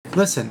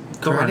Listen,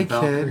 Go on, Karate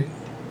Valkyrie. Kid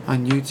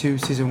on YouTube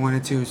season 1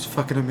 and 2 is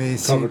fucking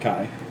amazing. Cobra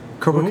Kai.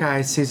 Cobra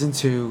Kai season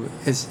 2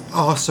 is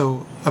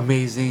also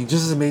amazing,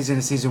 just as amazing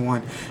as season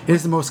 1. It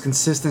is the most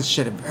consistent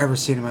shit I've ever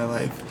seen in my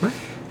life. What?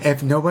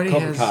 If nobody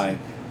Cobra has Kai.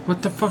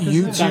 What the fuck is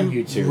YouTube, that? on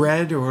YouTube.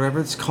 Red or whatever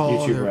it's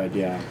called, YouTube or- Red,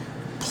 yeah.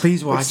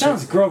 please Which watch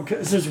sounds it. gross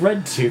because there's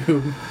Red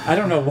too. I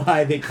don't know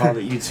why they called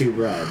it YouTube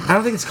Red. I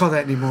don't think it's called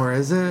that anymore,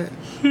 is it?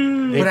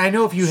 But I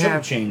know if you should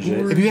have changed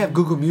it. if you have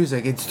Google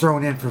Music, it's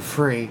thrown in for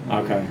free,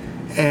 Okay.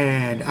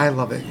 and I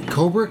love it.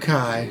 Cobra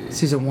Kai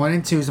season 1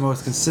 and 2 is the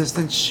most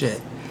consistent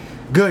shit,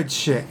 good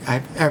shit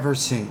I've ever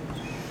seen.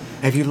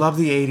 If you love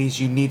the 80s,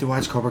 you need to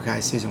watch Cobra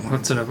Kai season 1.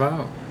 What's it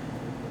about?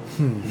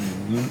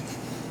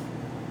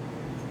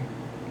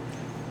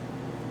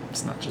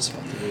 It's not just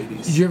about the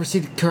 80s. Did you ever see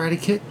the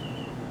Karate Kid?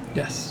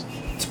 Yes.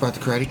 It's about the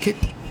Karate Kid.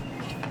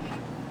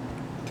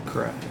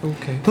 Correct.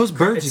 Okay. Those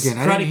birds It's again.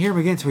 I Karate- didn't hear them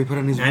again until we put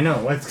on these. I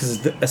know. That's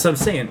because that's what I'm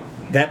saying.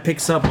 That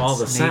picks up all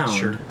the It's sound.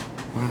 nature.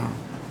 Wow.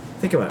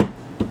 Think about it.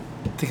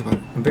 Think about it.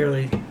 I'm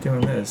barely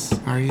doing this.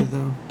 Are you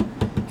though?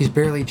 He's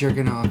barely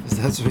jerking off. If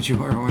that's what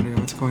you are wondering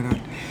what's going on.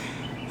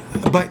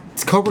 But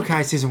it's Cobra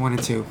Kai season 1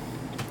 and 2.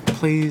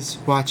 Please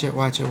watch it.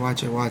 Watch it.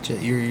 Watch it. Watch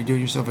it. You're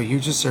doing yourself a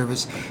huge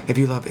disservice if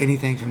you love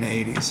anything from the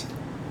 80s.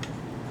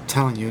 I'm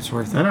telling you, it's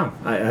worth it. I know.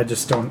 I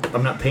just don't.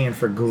 I'm not paying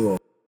for Google.